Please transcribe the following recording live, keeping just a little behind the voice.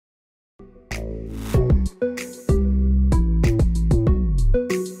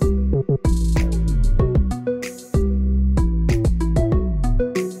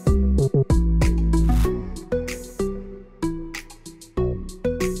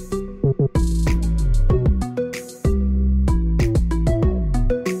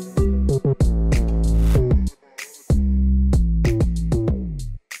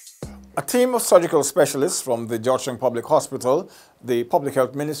team of surgical specialists from the Georgetown Public Hospital, the Public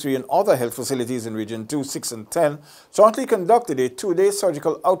Health Ministry and other health facilities in Region 2, 6 and 10 jointly conducted a two-day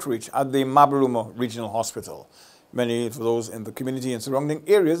surgical outreach at the Mabaruma Regional Hospital. Many of those in the community and surrounding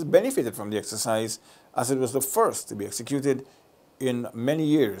areas benefited from the exercise, as it was the first to be executed in many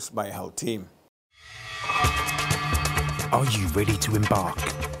years by a health team. Are you ready to embark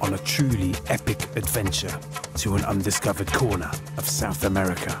on a truly epic adventure to an undiscovered corner of South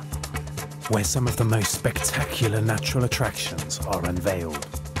America, where some of the most spectacular natural attractions are unveiled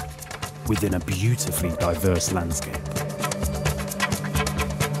within a beautifully diverse landscape?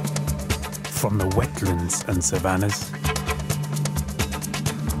 From the wetlands and savannas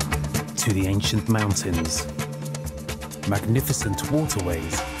to the ancient mountains, magnificent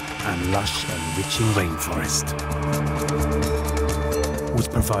waterways and lush enriching rainforest would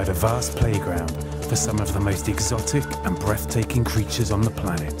provide a vast playground for some of the most exotic and breathtaking creatures on the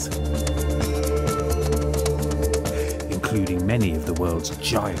planet, including many of the world's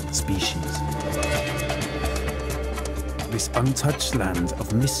giant species. This untouched land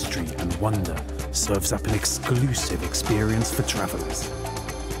of mystery and wonder serves up an exclusive experience for travelers.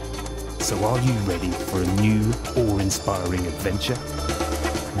 So are you ready for a new, awe-inspiring adventure?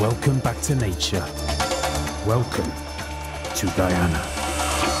 Welcome back to nature. Welcome to Guyana.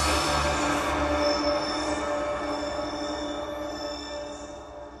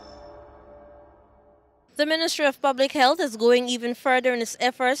 The Ministry of Public Health is going even further in its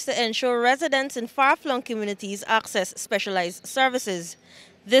efforts to ensure residents in far-flung communities access specialized services.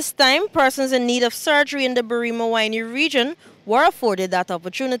 This time, persons in need of surgery in the Mabaruma region were afforded that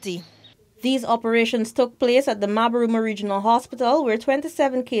opportunity. These operations took place at the Mabaruma Regional Hospital, where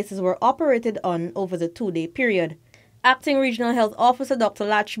 27 cases were operated on over the two-day period. Acting Regional Health Officer Dr.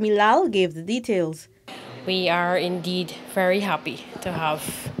 Lachmi Lal gave the details. We are indeed very happy to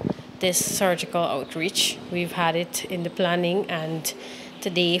have this surgical outreach. We've had it in the planning, and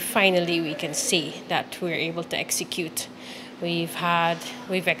today finally we can say that we're able to execute. We've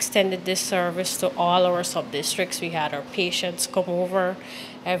extended this service to all our sub-districts. We had our patients come over,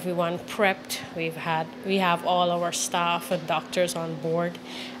 everyone prepped. We have all our staff and doctors on board,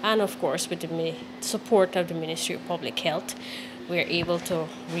 and of course with the support of the Ministry of Public Health, we're able to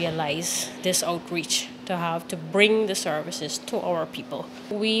realize this outreach to bring the services to our people.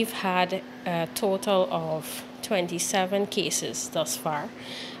 We've had a total of 27 cases thus far,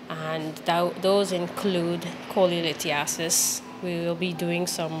 and those include cholelithiasis. We will be doing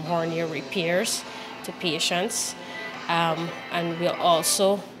some hernia repairs to patients, and we'll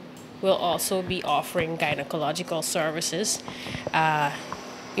also be offering gynecological services,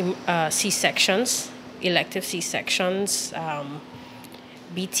 C-sections, elective C-sections,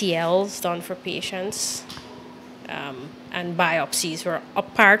 BTLs done for patients, and biopsies.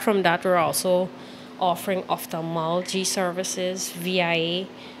 Apart from that, we're also offering ophthalmology services, VIA,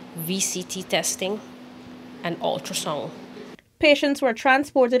 VCT testing, and ultrasound. Patients were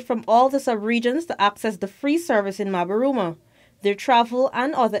transported from all the sub-regions to access the free service in Mabaruma. Their travel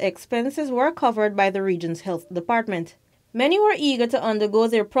and other expenses were covered by the region's health department. Many were eager to undergo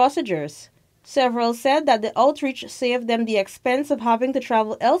their procedures. Several said that the outreach saved them the expense of having to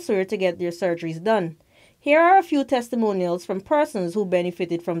travel elsewhere to get their surgeries done. Here are a few testimonials from persons who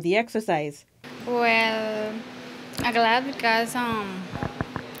benefited from the exercise. Well, I'm glad because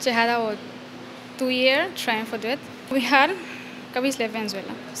she had about 2 years trying for it. We had, because we live in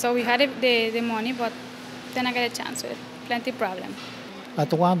Venezuela, so we had the money, but then I got a chance with plenty problem.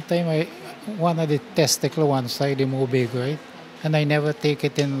 At one time, one of the testicle one side is more big, right? And I never take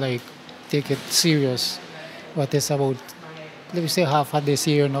it serious. But it's about, let me say, half of this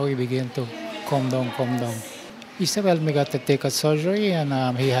year now, he began to calm down. He said, well, me got to take a surgery,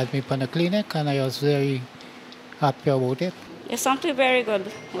 and he had me in a clinic, and I was very happy about it. It's something very good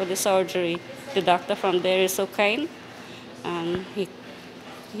with the surgery. The doctor from there is so kind, and he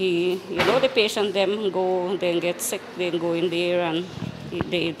the patient them go, then get sick, then go in there, and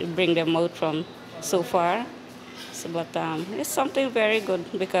they bring them out from so far. So, but it's something very good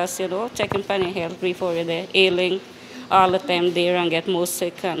because, checking for your health before you're there, ailing all the time there and get more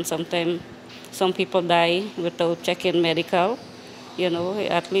sick, and sometimes some people die without checking medical.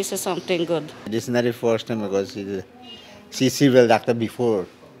 At least it's something good. This is not the first time because she's civil doctor before.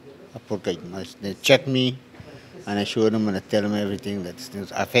 They check me and I show them and I tell them everything that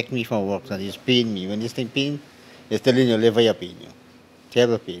affect me from work, that is pain me. When this thing pain, they're telling you liver you pain you.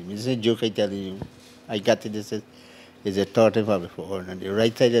 Terrible pain. This is a joke I'm telling you. I got it, this is a third time before. And the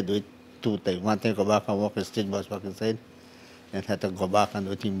right side I do it 2 times. One time go back and walk and straight bus back inside. Then had to go back and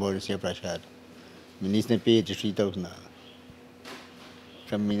do it in more and see pressure. My niece paid $3,000.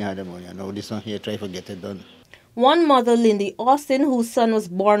 Family had the money. Now this one here try to get it done. One mother, Lindy Austin, whose son was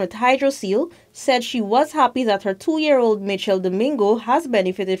born with hydrocele, said she was happy that her 2-year-old Mitchell Domingo has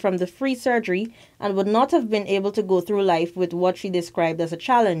benefited from the free surgery and would not have been able to go through life with what she described as a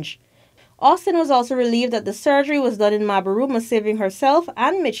challenge. Austin was also relieved that the surgery was done in Mabaruma, saving herself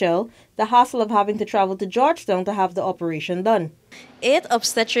and Mitchell the hassle of having to travel to Georgetown to have the operation done. 8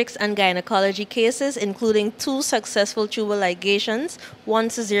 obstetrics and gynecology cases, including 2 successful tubal ligations, 1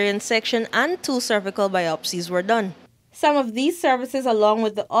 cesarean section, and 2 cervical biopsies were done. Some of these services, along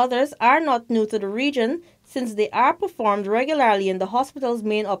with the others, are not new to the region, since they are performed regularly in the hospital's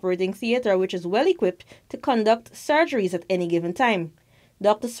main operating theatre, which is well equipped to conduct surgeries at any given time.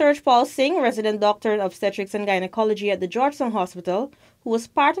 Dr. Serge Paul Singh, resident doctor in obstetrics and gynecology at the Georgetown Hospital, who was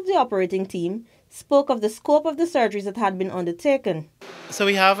part of the operating team, spoke of the scope of the surgeries that had been undertaken. So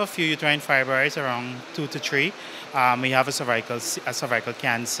we have a few uterine fibroids, around 2 to 3. We have a cervical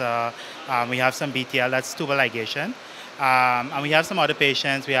cancer. We have some BTL, that's tubal ligation. And we have some other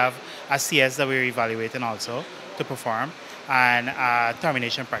patients. We have a CS that we're evaluating also to perform, and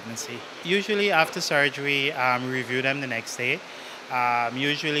termination pregnancy. Usually after surgery, we review them the next day.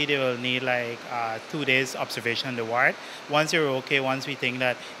 Usually they will need like 2 days observation in the ward. Once they're okay, once we think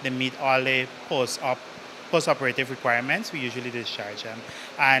that they meet all the post-operative requirements, we usually discharge them.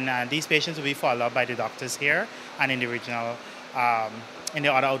 And these patients will be followed up by the doctors here and in the regional, in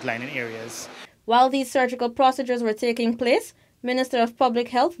the other outlying areas. While these surgical procedures were taking place, Minister of Public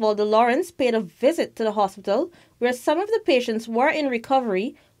Health Walter Lawrence paid a visit to the hospital where some of the patients were in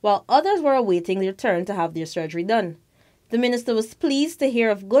recovery while others were awaiting their turn to have their surgery done. The minister was pleased to hear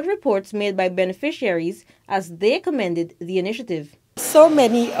of good reports made by beneficiaries as they commended the initiative. So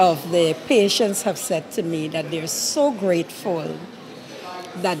many of the patients have said to me that they're so grateful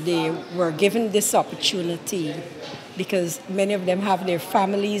that they were given this opportunity, because many of them have their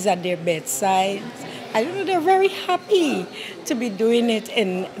families at their bedside. I know they're very happy to be doing it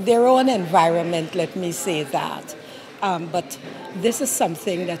in their own environment, let me say that. But this is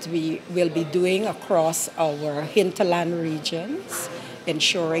something that we will be doing across our hinterland regions,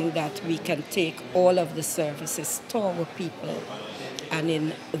 ensuring that we can take all of the services to our people. And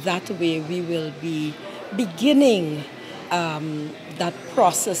in that way, we will be beginning that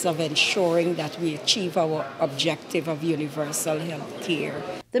process of ensuring that we achieve our objective of universal health care.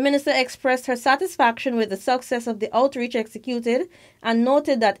 The minister expressed her satisfaction with the success of the outreach executed and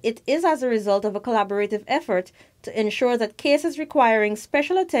noted that it is as a result of a collaborative effort to ensure that cases requiring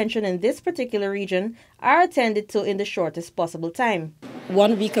special attention in this particular region are attended to in the shortest possible time.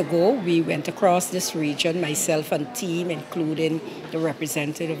 1 week ago, we went across this region, myself and team, including the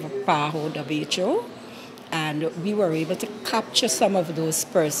representative of PAHO WHO, and we were able to capture some of those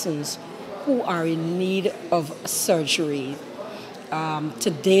persons who are in need of surgery.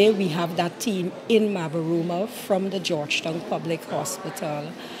 Today we have that team in Mabaruma from the Georgetown Public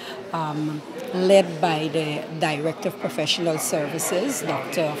Hospital, led by the Director of Professional Services,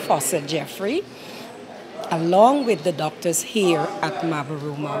 Dr. Foster Jeffrey, along with the doctors here at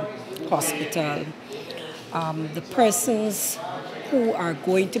Mabaruma Hospital. The persons who are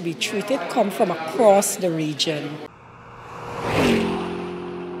going to be treated come from across the region.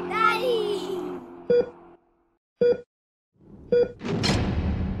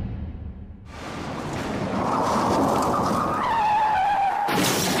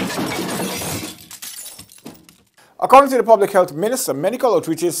 According to the Public Health Minister, medical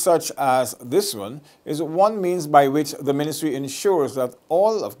outreaches such as this one is one means by which the ministry ensures that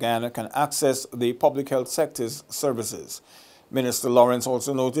all of Guyana can access the public health sector's services. Minister Lawrence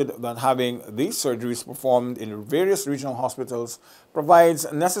also noted that having these surgeries performed in various regional hospitals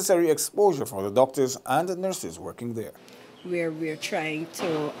provides necessary exposure for the doctors and the nurses working there. Where we're trying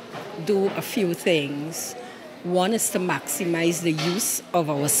to do a few things. One is to maximize the use of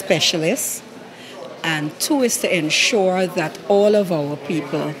our specialists, and 2 is to ensure that all of our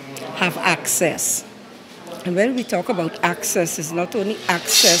people have access. And when we talk about access, it's not only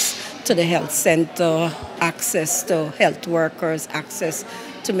access to the health center, access to health workers, access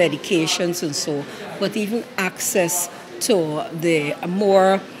to medications and so, but even access to the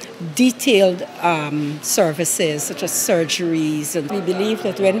more detailed services such as surgeries. And we believe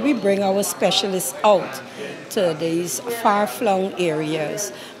that when we bring our specialists out to these far-flung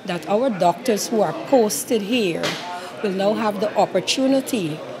areas, that our doctors who are posted here will now have the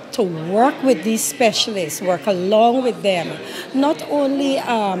opportunity to work with these specialists, work along with them, not only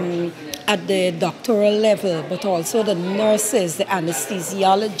at the doctoral level, but also the nurses, the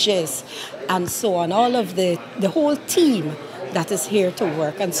anesthesiologists, and so on, all of the whole team that is here to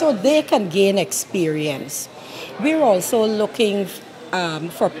work, and so they can gain experience. We're also looking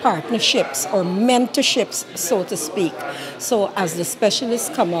for partnerships or mentorships, so to speak. So as the specialists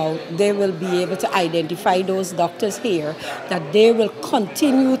come out, they will be able to identify those doctors here that they will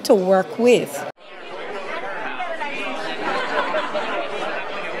continue to work with.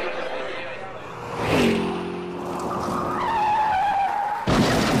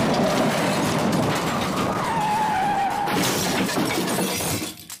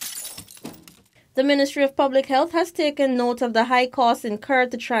 The Ministry of Public Health has taken note of the high costs incurred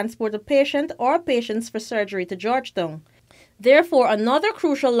to transport a patient or patients for surgery to Georgetown. Therefore, another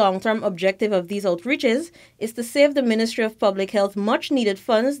crucial long-term objective of these outreaches is to save the Ministry of Public Health much-needed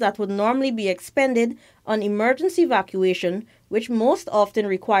funds that would normally be expended on emergency evacuation, which most often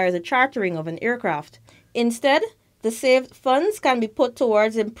requires the chartering of an aircraft. Instead, the saved funds can be put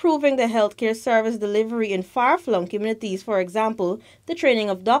towards improving the healthcare service delivery in far-flung communities, for example, the training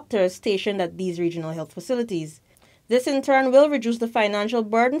of doctors stationed at these regional health facilities. This in turn will reduce the financial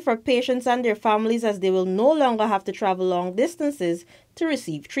burden for patients and their families, as they will no longer have to travel long distances to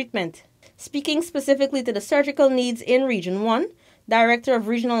receive treatment. Speaking specifically to the surgical needs in Region 1, Director of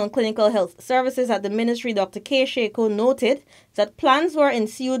Regional and Clinical Health Services at the Ministry, Dr. K. Sheko, noted that plans were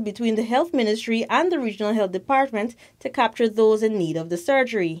ensued between the Health Ministry and the Regional Health Department to capture those in need of the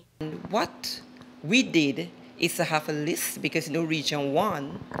surgery. What we did is to have a list, because Region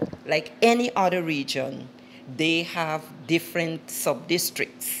 1, like any other region, they have different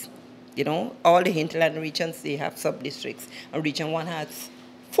sub-districts. All the hinterland regions, they have sub-districts. And Region 1 has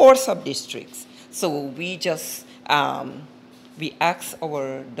 4 sub-districts. So we just we ask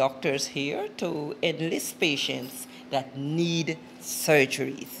our doctors here to enlist patients that need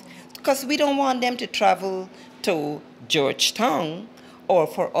surgeries, because we don't want them to travel to Georgetown or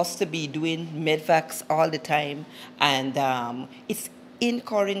for us to be doing medvacs all the time, and it's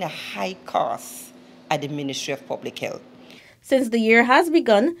incurring a high cost at the Ministry of Public Health. Since the year has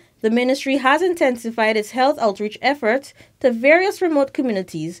begun, the ministry has intensified its health outreach efforts to various remote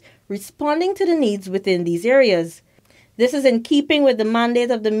communities, responding to the needs within these areas. This is in keeping with the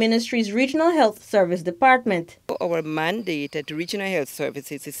mandate of the ministry's Regional Health Service Department. Our mandate at Regional Health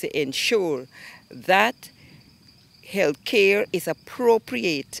Services is to ensure that health care is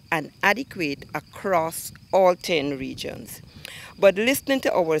appropriate and adequate across all 10 regions. But listening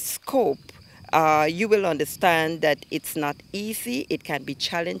to our scope, you will understand that it's not easy. It can be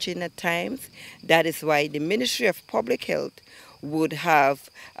challenging at times. That is why the Ministry of Public Health would have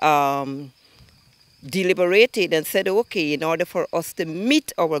deliberated and said, okay, in order for us to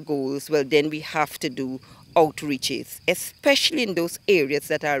meet our goals, well, then we have to do outreaches, especially in those areas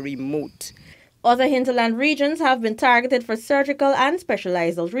that are remote. Other hinterland regions have been targeted for surgical and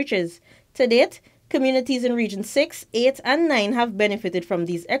specialized outreaches. To date, communities in Region 6, 8, and 9 have benefited from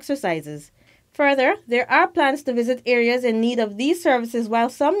these exercises. Further, there are plans to visit areas in need of these services, while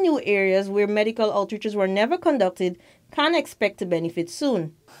some new areas where medical outreaches were never conducted can expect to benefit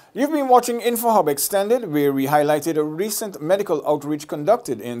soon. You've been watching InfoHub Extended, where we highlighted a recent medical outreach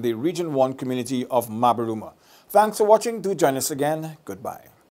conducted in the Region 1 community of Mabaruma. Thanks for watching. Do join us again. Goodbye.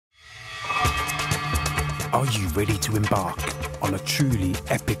 Are you ready to embark on a truly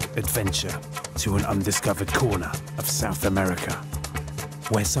epic adventure to an undiscovered corner of South America,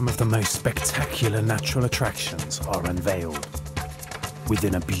 where some of the most spectacular natural attractions are unveiled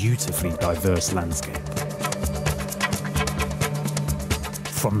within a beautifully diverse landscape?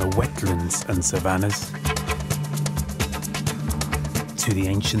 From the wetlands and savannas to the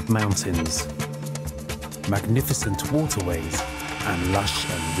ancient mountains, magnificent waterways and lush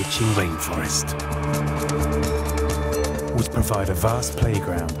enriching rainforest would provide a vast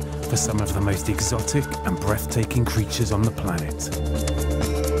playground for some of the most exotic and breathtaking creatures on the planet,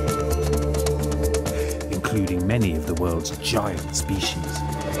 including many of the world's giant species.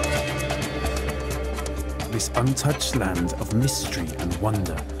 This untouched land of mystery and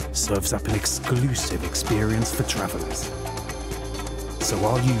wonder serves up an exclusive experience for travelers. So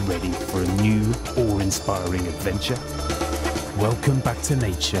are you ready for a new, awe-inspiring adventure? Welcome back to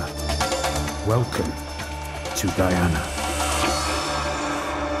nature. Welcome to Guyana.